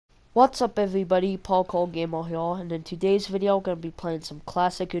What's up everybody, Paul Cole Gamer here, and in today's video I'm going to be playing some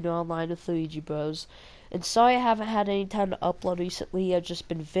classic Uno Online with Luigibros. And sorry I haven't had any time to upload recently. I've just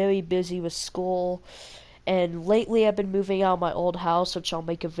been very busy with school, and lately I've been moving out of my old house, which I'll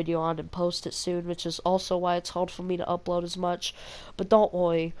make a video on and post it soon, which is also why it's hard for me to upload as much. But don't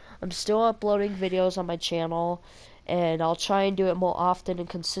worry, I'm still uploading videos on my channel, and I'll try and do it more often and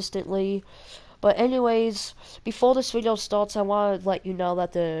consistently. But anyways, before this video starts, I want to let you know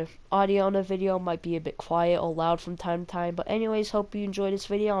that the audio in the video might be a bit quiet or loud from time to time. But anyways, hope you enjoy this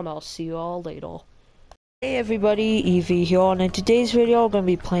video, and I'll see you all later. Hey everybody, Evie here, and in today's video, I'm going to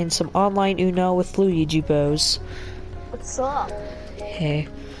be playing some online Uno with Luigibros. What's up? Hey,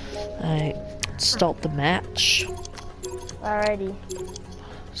 alright, let's start the match. Alrighty.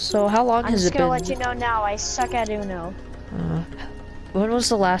 So, how long has it been? I'm just gonna let you know now, I suck at Uno. When was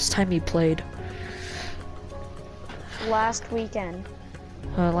the last time you played? Last weekend.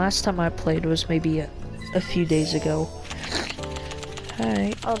 Last time I played was maybe a few days ago.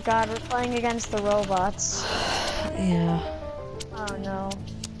 Alright. Oh god, we're playing against the robots. Yeah. Oh no.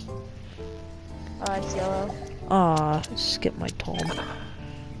 Oh, it's yellow. Ah, skip my turn.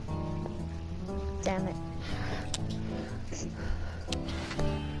 Damn it.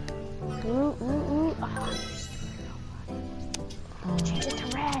 Ooh, ooh, ooh. Oh. Change it to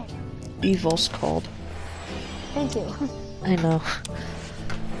red. Evil's called. Thank you. I know.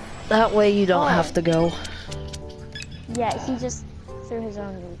 That way you don't have to go. Yeah, he just threw his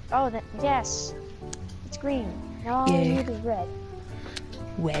own. Oh, yes. It's green. Now all I Yay. need is red.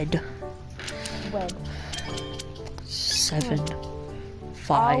 Red. Red. 7, All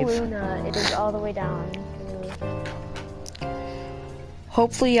 5. Luna, it is all the way down.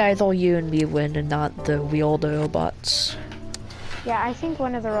 Hopefully either you and me win and not the weird robots. Yeah, I think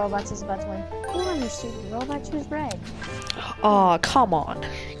one of the robots is about to win. Come on, you stupid robot, choose red. Aw, come on.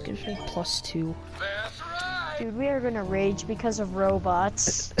 Gives me +2. Dude, we are gonna rage because of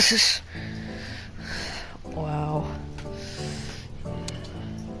robots. Wow.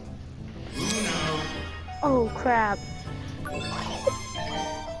 Oh crap.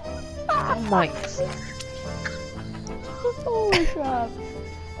 Oh my. Holy crap.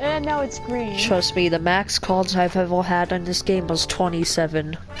 And now it's green. Trust me, the max cards I've ever had in this game was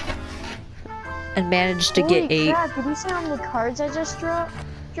 27. And managed to get 8. Holy crap, did you see how many cards I just drew?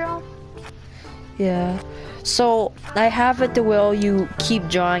 Yeah. So, I have it to where you keep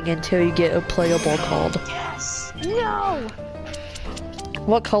drawing until you get a playable card. Yes! No!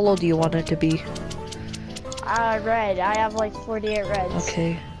 What color do you want it to be? Red. I have like 48 reds.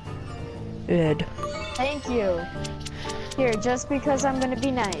 Okay. Red. Thank you. Here, just because I'm gonna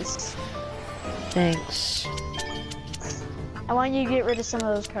be nice. Thanks. I want you to get rid of some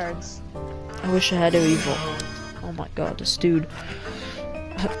of those cards. I wish I had a evil. Oh my god, this dude.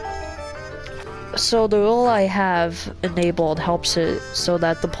 So the rule I have enabled helps it so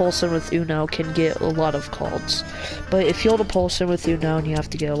that the person with Uno can get a lot of cards. But if you're the person with Uno and you have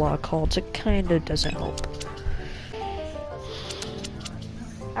to get a lot of cards, it kinda doesn't help.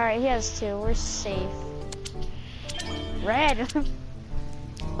 Alright, he has 2. We're safe. Red!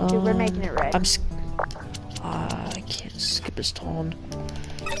 Dude, we're making it red. I can't skip his turn.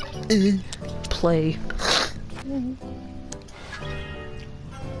 Play.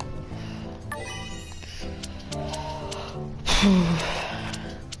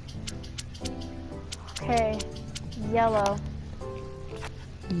 Okay, yellow.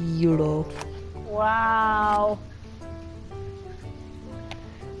 Euro. Wow.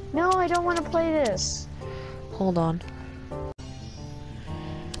 No, I don't want to play this. Hold on.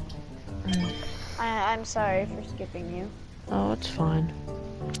 I'm sorry for skipping you. Oh, it's fine.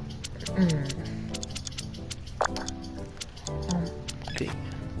 Okay.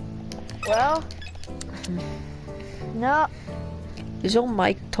 Well, no. Is your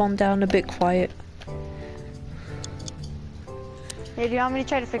mic toned down a bit quiet? Hey, do you want me to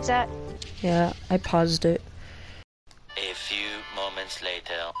try to fix that? Yeah, I paused it. A few moments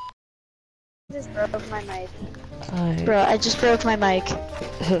later. I just broke my mic. Alright. Bro, I just broke my mic.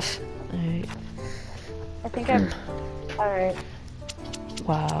 Alright. I think I'm... Alright.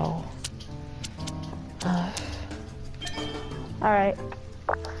 Wow. Alright.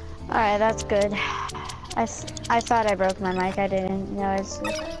 Alright, that's good. I thought I broke my mic. I didn't. No, it's...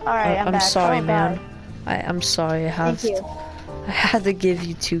 Alright, I'm back. Sorry, Oh, man. God. I'm sorry. Thank you. I had to give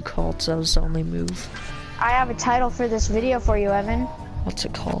you 2 cards. That was the only move. I have a title for this video for you, Evan. What's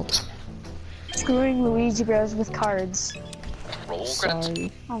it called? Screwing Luigibros with cards.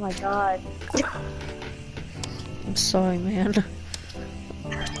 Sorry. Oh my god. I'm sorry, man.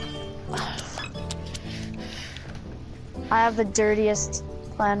 I have the dirtiest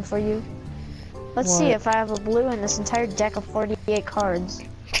plan for you. Let's What? see if I have a blue in this entire deck of 48 cards.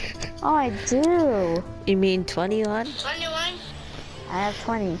 Oh, I do. You mean 21? I have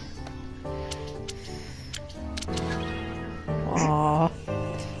 20. Aww.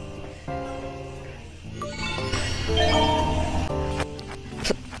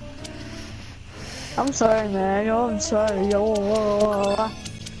 I'm sorry, man. Oh, I'm sorry. Oh.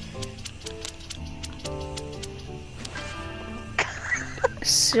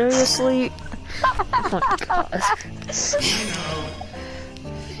 Seriously? Oh my god.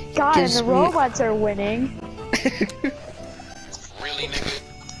 God, and Gives the me- robots are winning. Really, nigga?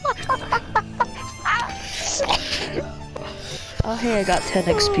 Oh hey, I got 10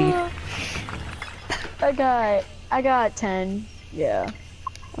 XP. I got 10. Yeah.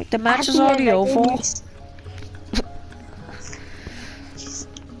 Wait, the match At is the already end, I gave over?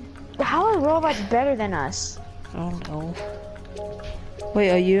 you How are robots better than us? I don't know. Wait,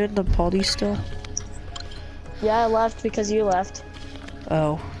 are you in the party still? Yeah, I left because you left.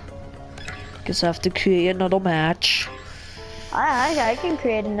 Oh. Guess I have to create another match. I can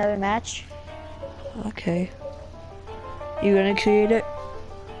create another match. Okay. You gonna create it?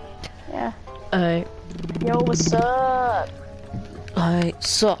 Yeah. Alright. Yo, what's up? Alright,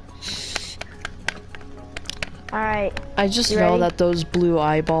 so. Alright. I just You know ready? that those blue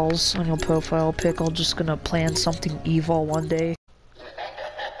eyeballs on your profile pic are just gonna plan something evil one day.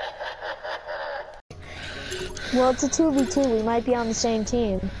 Well, it's a 2v2. We might be on the same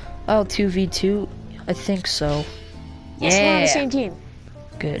team. Oh, 2v2? I think so. Yes, we're on the Yeah. same team.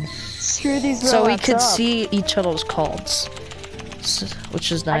 Good. Screw these robots So we could up. see each other's cards.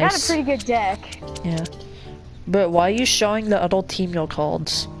 Which is I got a nice. pretty good deck. Yeah. But why are you showing the other team your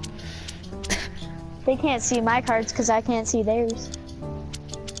cards? They can't see my cards because I can't see theirs.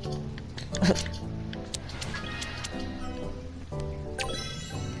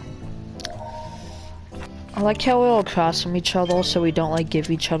 I like how we're all across from each other so we don't like give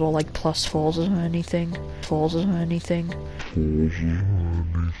each other like +4s or anything.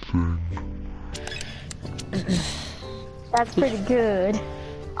 That's pretty good.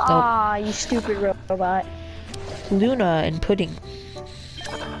 Ah, you stupid robot. Luna and Pudding.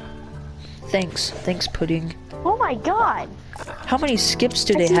 Thanks, Pudding. Oh my god. How many skips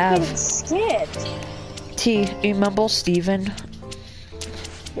do I they keep have? getting skipped. T, you remember Steven?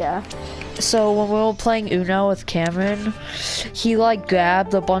 Yeah. So when we were playing Uno with Cameron, he like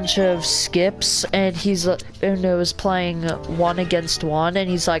grabbed a bunch of skips and Uno was playing 1 against 1 and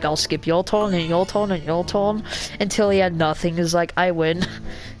he's like, I'll skip your turn and your turn and your turn until he had nothing. He's like, I win. It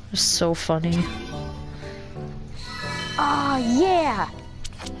was so funny. Ah, yeah.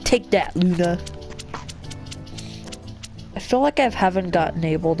 Take that, Luna. I feel like I haven't gotten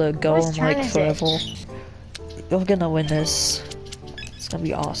able to go Whose in turn like is it? forever. You're gonna win this. It's gonna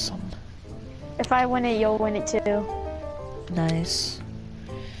be awesome. If I win it, you'll win it too. Nice.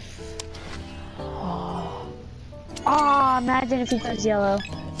 Ah, imagine if he goes yellow.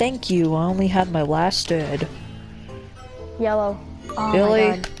 Thank you, I only had my last red. Yellow. Oh Really?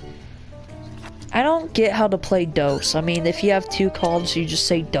 my god. I don't get how to play dose. I mean, if you have 2 cards, you just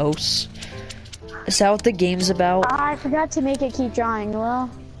say dose. Is that what the game's about? Ah, I forgot to make it keep drawing. Well,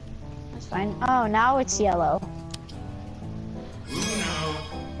 that's fine. Oh, now it's yellow.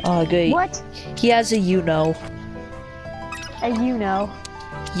 Oh, great. What? He has a you-know. You know.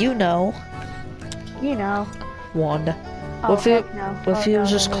 You-know. You know. 1. Oh, What if it, heck no. what if Oh, it no,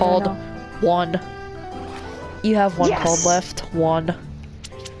 was no, just no, no, called no. 1? You have 1 Yes. card left. 1.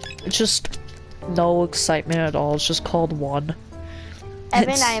 It's just no excitement at all. It's just called 1. Evan,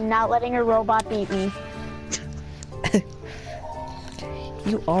 It's- I am not letting a robot beat me.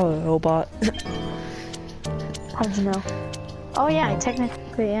 You are a robot. How'd you know? Oh yeah, I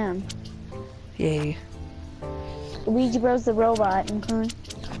technically am. Yay. Luigibros the robot.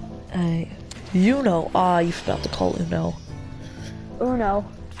 You know. Ah, you forgot to call Uno. Uno.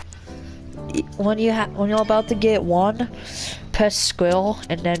 When you're about to get 1, press square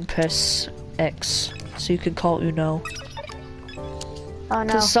and then press X, so you can call Uno. Oh no.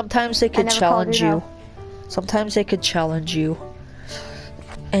 Because sometimes they could never called challenge Uno. you. Sometimes they could challenge you,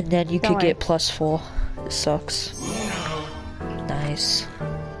 and then you Don't could worry. get +4. It sucks. Nice.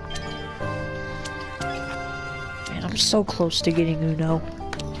 Man, I'm so close to getting Uno.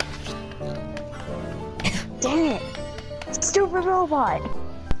 Dang it. Stupid robot.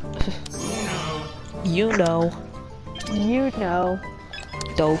 You know. You know.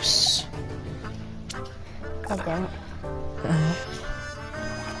 Dose. God damn it.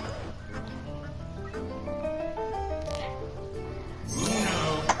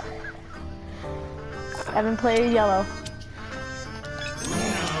 Evan, player yellow.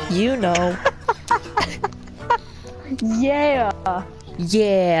 You know. Yeah.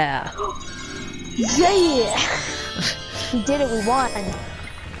 Yeah. Yeah. We did it. We won.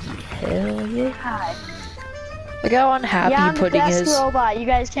 Hell yeah. God. Look how unhappy Yeah, I'm the putting best his. robot. You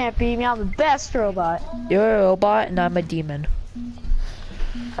guys can't beat me. I'm the best robot. You're a robot and I'm a demon.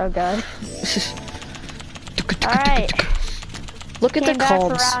 Oh God. All right. Look at the Came back for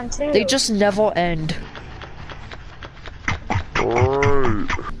comms. round 2. They just never end.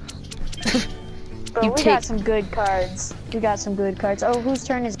 But You we got some good cards. We got some good cards. Oh, whose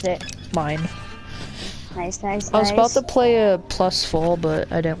turn is it? Mine. Nice, nice, I was about nice. to play a +4,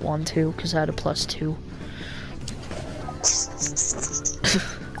 but I didn't want to because I had a +2.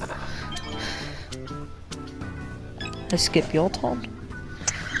 I skip your turn.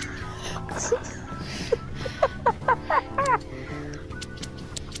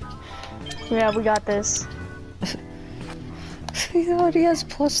 Yeah, we got this. He already has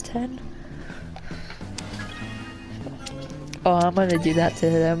 +10. Oh, I'm gonna do that to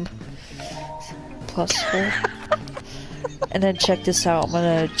him. +4. And then check this out. I'm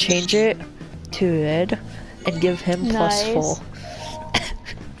gonna change it to red and give him Nice. +4.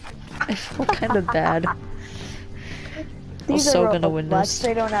 I feel kind of bad. These so are gonna win robots. this.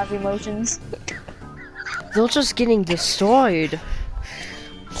 They don't have emotions. They're just getting destroyed.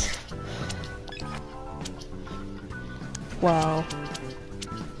 Wow.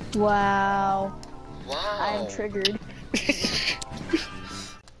 Wow. I'm triggered.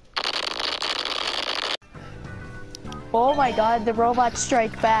 Oh my God, the robots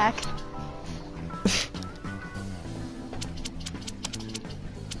strike back.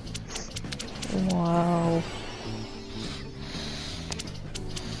 Wow.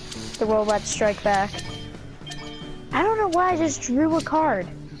 The robots strike back. I don't know why I just drew a card.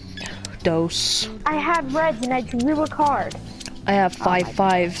 Dose. I had reds and I drew a card. I have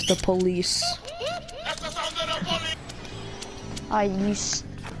 5-5, the police. I use.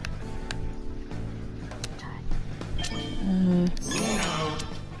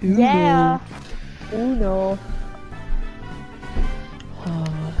 Yeah. Uno.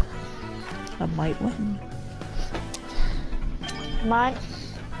 I might win. Come on.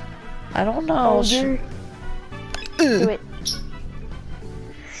 I don't know. Oh, you're. Do it.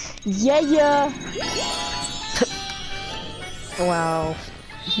 Yeah. Wow.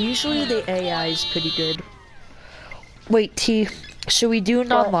 Usually the AI is pretty good. Wait, T, should we do an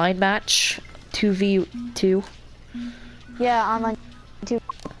What? online match? 2v2? Yeah, online.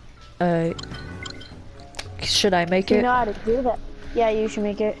 Should I make Do you it? know how to do that? Yeah, you should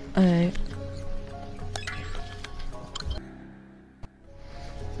make it. Alright.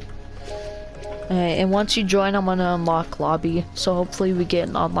 Alright, and once you join, I'm gonna unlock lobby, so hopefully we get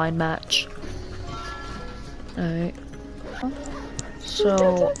an online match. Alright.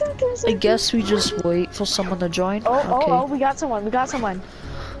 So, I guess we just wait for someone to join. Oh, we got someone. We got someone.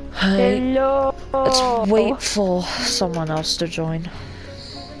 Alright, Hello. let's wait for someone else to join.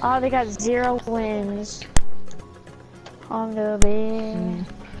 Oh, they got 0 wins. On the bed.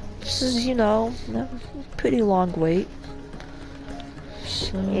 This is, you know, a pretty long wait.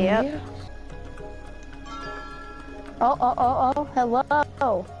 So, Yep. yeah. Oh,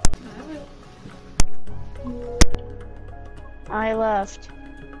 hello. I left.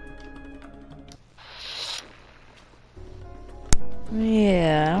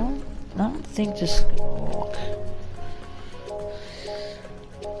 Yeah, I don't think this is gonna work.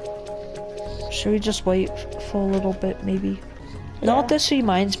 Should we just wait for a little bit, maybe? You know what this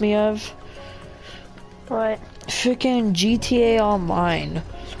reminds me of? What? Freaking GTA Online.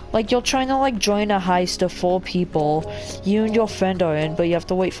 Like, you're trying to, like, join a heist of 4 people. You and your friend are in, but you have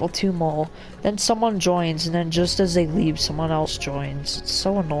to wait for 2 more. Then someone joins, and then just as they leave, someone else joins. It's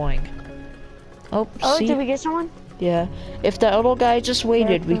so annoying. Oh, see? Did we get someone? Yeah. If that little guy just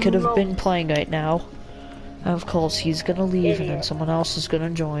waited, we could have been playing right now. And of course, he's gonna leave, and then someone else is gonna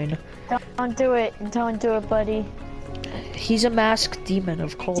join. Don't do it. Don't do it, buddy. He's a masked demon,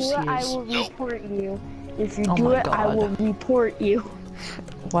 of course Do it, he I is. will report you. If you Oh do my it, I God. will report you.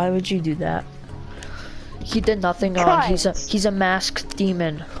 Why would you do that? He did nothing wrong. He's a masked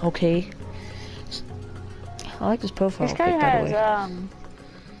demon, okay? I like his profile This pic, guy by the way. has,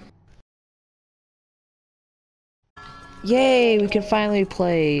 Yay, we can finally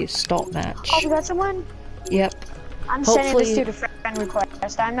play Start Match. Oh, we got someone? Yep. I'm sending this Hopefully- dude a friend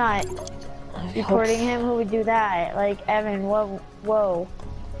request. I'm not reporting him. Who would do that? Like, Evan, whoa.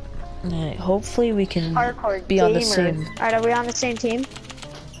 Alright, hopefully we can Hardcore be gamer. on the same. Alright, are we on the same team?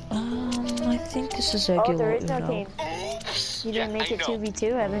 I think this is Oh, regular there is no Uno. team. You didn't make it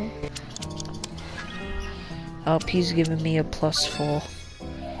 2v2, Evan. Oh, he's giving me a +4.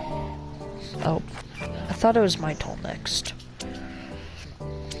 Oh, I thought it was my turn next.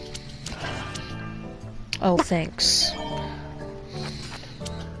 Oh, thanks.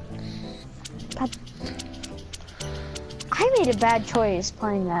 I made a bad choice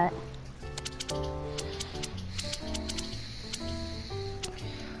playing that.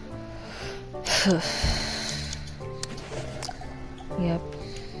 Yep.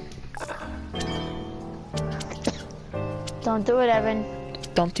 Don't do it, Evan.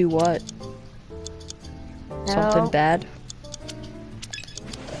 Don't do what? No. Something bad?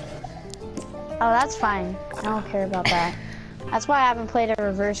 Oh, that's fine. I don't care about that. That's why I haven't played a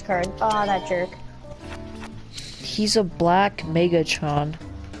reverse card. Oh, that jerk. He's a black Megatron.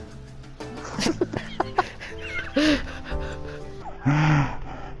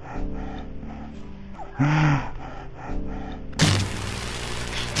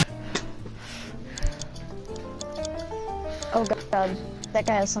 Oh god, that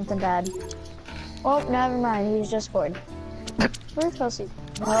guy has something bad. Oh, never mind, he's just bored. Where's Kelsey?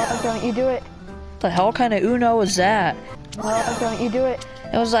 No, don't you do it. The hell kind of Uno is that? No, don't you do it.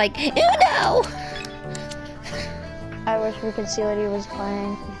 It was like, Uno! I wish we could see what he was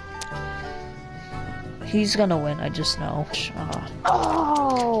playing. He's gonna win, I just know.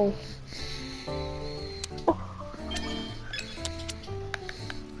 Oh!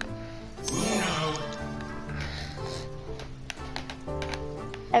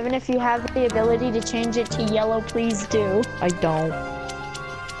 Evan, if you have the ability to change it to yellow, please do. I don't.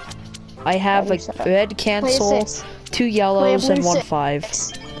 I have a red cancel, Play a 6. 2 yellows, Play a and blue 1 6. 5.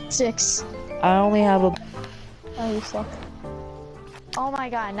 6. I only have a... Oh, you suck. Oh my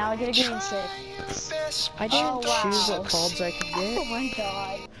god, now I get a green 6. I didn't Oh, wow. choose what cards I could Oh get. my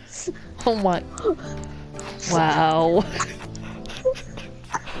god. Oh my... Wow.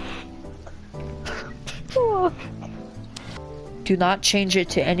 Do not change it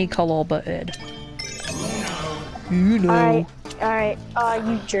to any color but red. You know. Alright.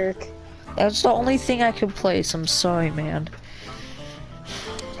 You jerk. That's the only thing I can place. I'm sorry, man.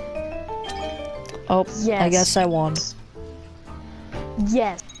 Oh, Yes. I guess I won.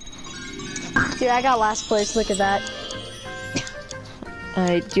 Yes. Dude, I got last place, look at that.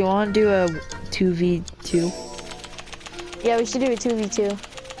 Alright, do you want to do a 2v2? Yeah, we should do a 2v2.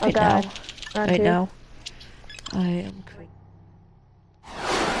 Oh Right god. now? Not Right two. now? I am crazy.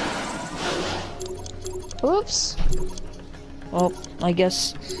 Oops. Well, I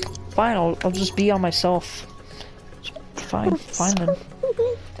guess... Fine, I'll just be on myself. Fine, fine then.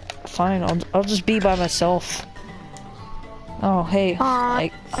 Fine, I'll just be by myself. Oh, hey, I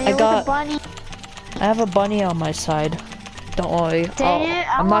got... bunny. I have a bunny on my side. Don't worry. Dang it,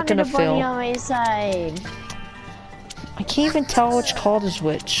 I I'm not wanted gonna a bunny fail. on my side. I can't even tell which card is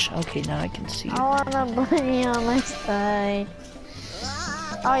which. Okay, now I can see. I want a bunny on my side.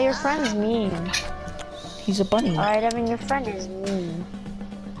 Oh, your friend's mean. He's a bunny. Alright, Evan, your friend is mean.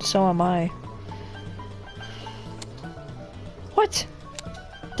 So am I. What?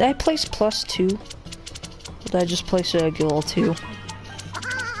 Did I place +2? Or did I just place a regular 2?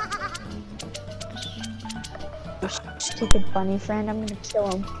 Stupid bunny friend, I'm gonna kill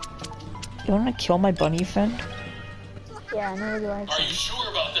him. You wanna kill my bunny friend? Yeah, I know you like Are you him. sure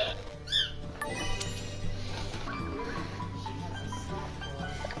about that?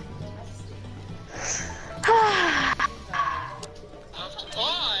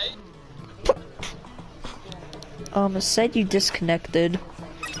 Why? It said you disconnected.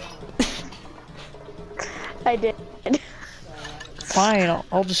 I did. Fine,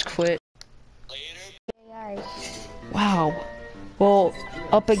 I'll just quit. Later. Wow. Well,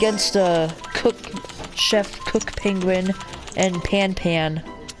 up against Chef Cook Penguin and Pan Pan.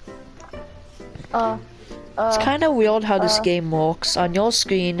 It's kind of weird how this game works. On your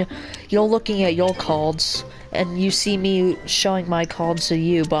screen, you're looking at your cards, and you see me showing my cards to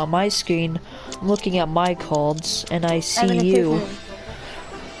you, but on my screen, I'm looking at my cards, and I see you.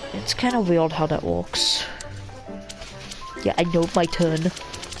 It's kind of weird how that works. Yeah, I know my turn,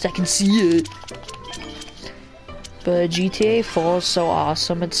 because I can see it. But GTA 4 is so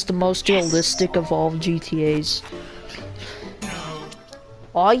awesome. It's the most realistic of all GTAs.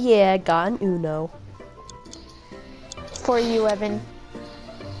 Oh yeah, got an Uno. For you, Evan.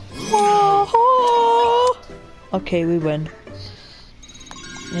 Okay, we win.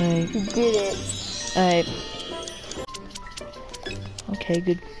 Alright. You did it. Alright. Okay,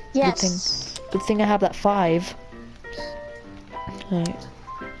 good. Yes. Good thing I have that 5. Alright.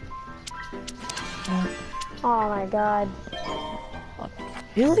 Oh my god.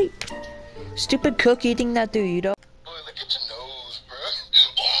 Really? Stupid cook eating that Dorito. Boy, look at your nose, bro.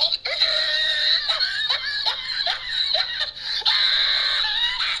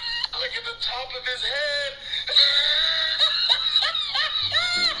 Look at the top of his head.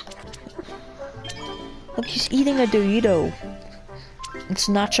 Look, he's eating a Dorito. It's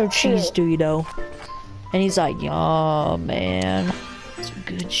nacho cheese Dorito. And he's like, yeah, man. Some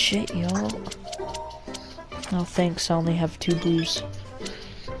good shit, yo. No thanks, I only have 2 blues.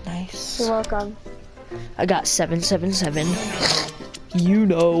 Nice. You're welcome. I got 777. You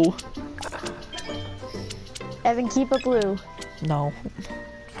know. Evan, keep a blue. No.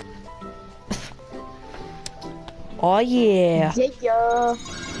 Oh yeah. Yeah.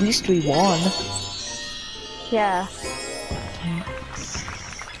 At least we won. Yeah.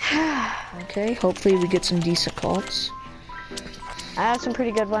 Okay, hopefully we get some decent calls. I have some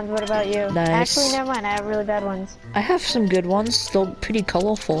pretty good ones. What about you? Nice. Actually, never mind. I have really bad ones. I have some good ones, still pretty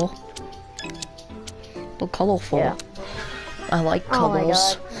colorful. Still colorful. Yeah. I like Oh my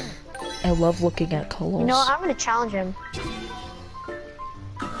colors. God. I love looking at colors. You know what? I'm gonna challenge him.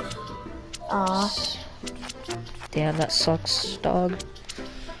 Aw. Damn, that sucks, dog.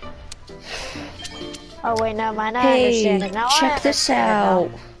 Oh wait, no, mine. I Hey, understand it now. check this out.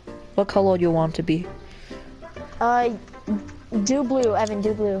 What color do you want to be? Do blue, Evan.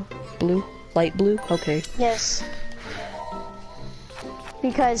 Do blue. Blue? Light blue? Okay. Yes.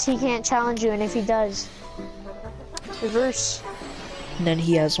 Because he can't challenge you, and if he does, reverse. And then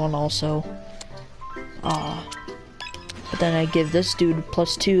he has one also. But then I give this dude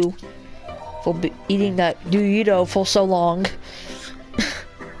 +2 for eating that Dorito for so long.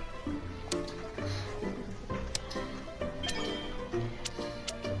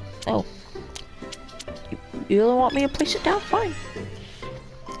 Oh. You really want me to place it down? Fine.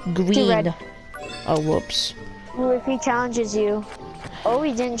 Green. red. Oh, whoops. Well, if he challenges you. Oh,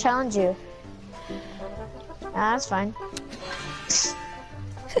 he didn't challenge you. Nah, that's fine.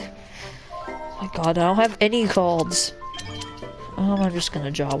 Oh my god, I don't have any cards. Oh, I'm just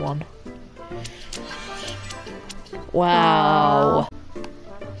gonna draw one. Wow.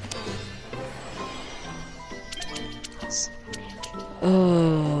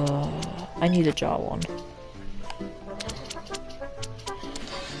 I need to draw one.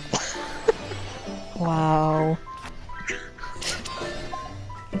 Wow. Are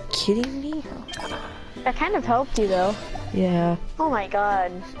you kidding me? That kind of helped you, though. Yeah. Oh my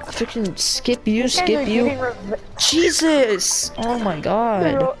god. Freaking skip you, These guys are skip you. getting Jesus! Oh my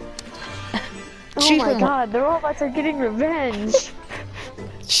god. Oh my god, the robots are getting revenge.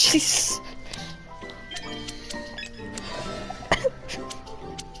 Jeez.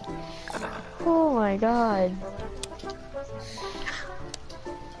 Oh my god.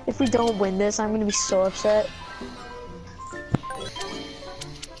 If we don't win this, I'm gonna be so upset.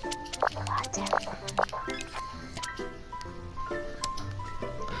 God damn it.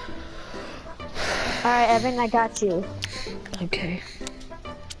 Alright, Evan, I got you. Okay.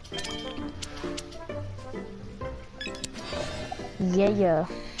 Yeah.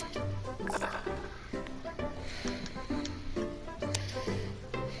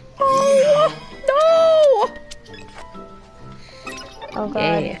 Oh no! Oh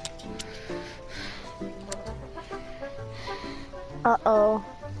god. Yeah. Uh-oh.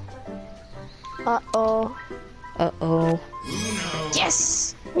 Uh-oh. Uh-oh.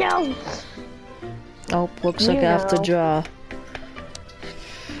 Yes! No! Oh, looks like I have to know. draw.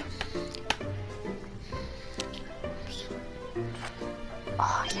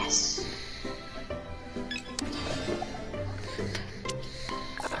 Oh, yes.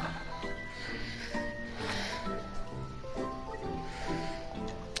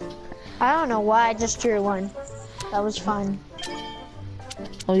 I don't know why I just drew one. That was fun.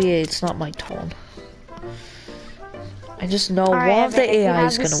 Oh yeah, it's not my turn. I just know Alright, one of the Evan, if you AI have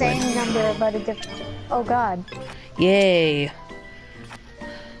is the gonna same win. number, but a different. Oh god. Yay.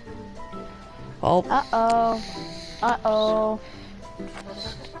 Oh. Uh-oh. Uh-oh.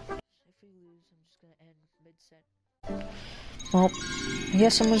 Well, I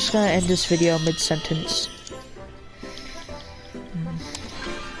guess I'm just gonna end this video mid-sentence.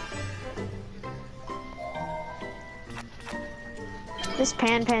 This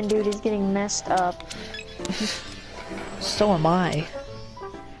Pan dude is getting messed up. So am I.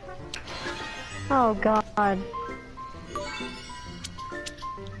 Oh god.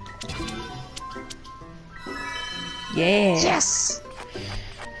 Yeah. Yes!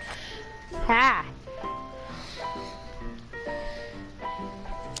 Ha!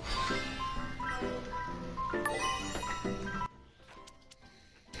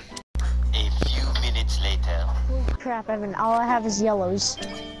 A few minutes later. Crap, Evan, all I have is yellows.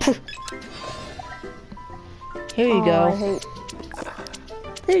 Here you I go. hate...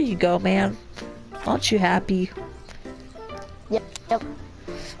 There you go, man. Aren't you happy? Yep.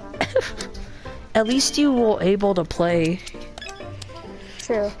 At least you were able to play.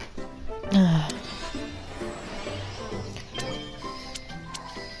 True.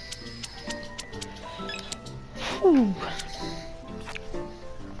 Whew.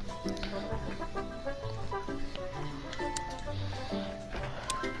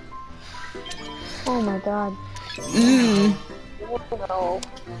 Oh my god. Mm. No.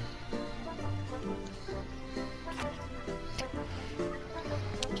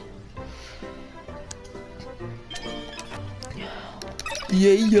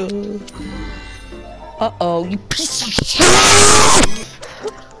 Yeah. Uh-oh, you piece of shit!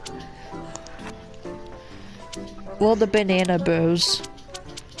 Well, the banana bros.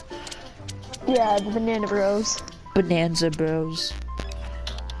 Yeah, the banana bros. Bonanza bros.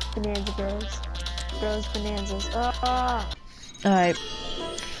 Bonanza bros. Bros bonanzas. Alright.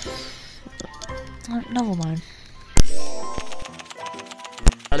 Never mind.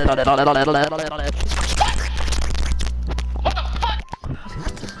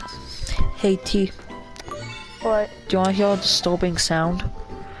 Hey T, What? do you want to hear a disturbing sound?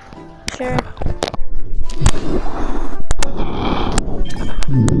 Sure.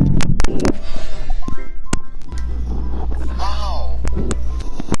 Wow.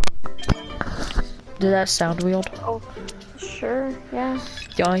 Did that sound weird? Oh, sure. Yeah.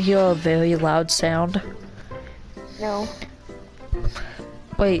 Do you want to hear a very loud sound? No.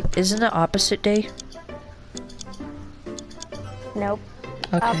 Wait, isn't it opposite day? Nope.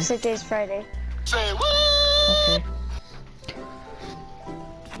 Okay. Opposite day's Friday. Say what? Okay.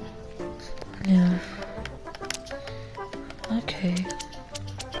 Yeah. Okay.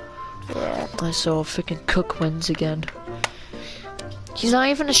 Yeah. I saw freaking Cook wins again. He's not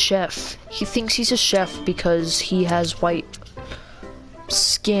even a chef. He thinks he's a chef because he has white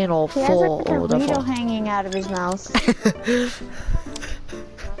skin or He has fur like a or burrito whatever. hanging out of his mouth.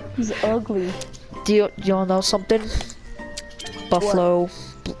 He's ugly. Do you wanna know something? Buffalo,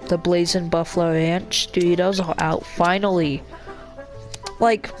 the Blazing Buffalo Ranch Doritos are out finally.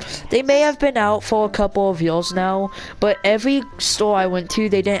 Like, they may have been out for a couple of years now, but every store I went to,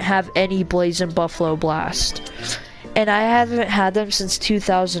 they didn't have any Blazing Buffalo Blast. And I haven't had them since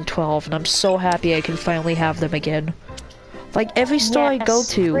 2012, and I'm so happy I can finally have them again. Like, every store I go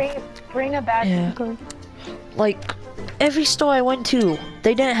to, Bring a back. Yeah. like, every store I went to,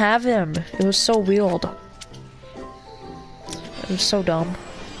 they didn't have them. It was so weird. It was so dumb.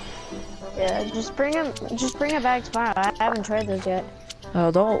 Yeah, just bring it back tomorrow. I haven't tried those yet.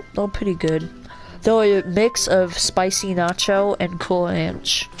 Oh, they're pretty good. They're a mix of spicy nacho and cool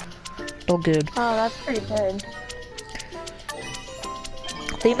ranch. They're good. Oh, that's pretty good.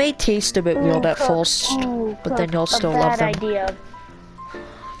 They may taste a bit weird at first, but then you'll still love them. Bad idea.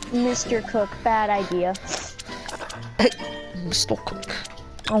 Mr. Cook, bad idea. Still Cook.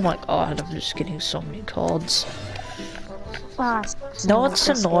 Oh my god, I'm just getting so many cards. Ah, No, it's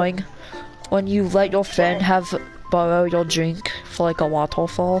annoying when you let your friend borrow your drink for like a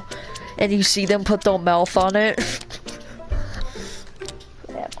waterfall, and you see them put their mouth on it.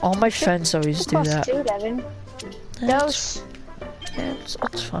 Yeah. All my friends always do that. Two, Devin. It's,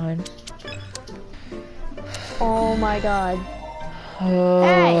 it's fine. Oh my god.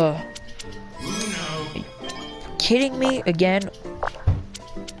 Hey! Kidding me again?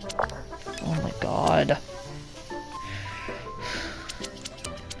 Oh my god.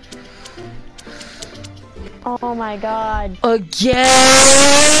 Oh my god. Again!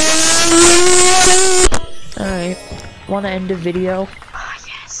 Alright. Wanna end the video? Oh,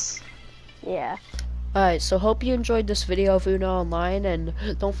 yes. Yeah. Alright, so hope you enjoyed this video of Uno Online, and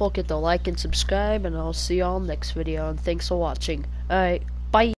don't forget to like and subscribe, and I'll see y'all next video, and thanks for watching. Alright,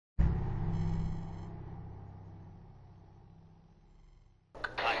 bye!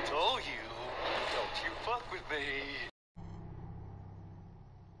 I told you, don't you fuck with me.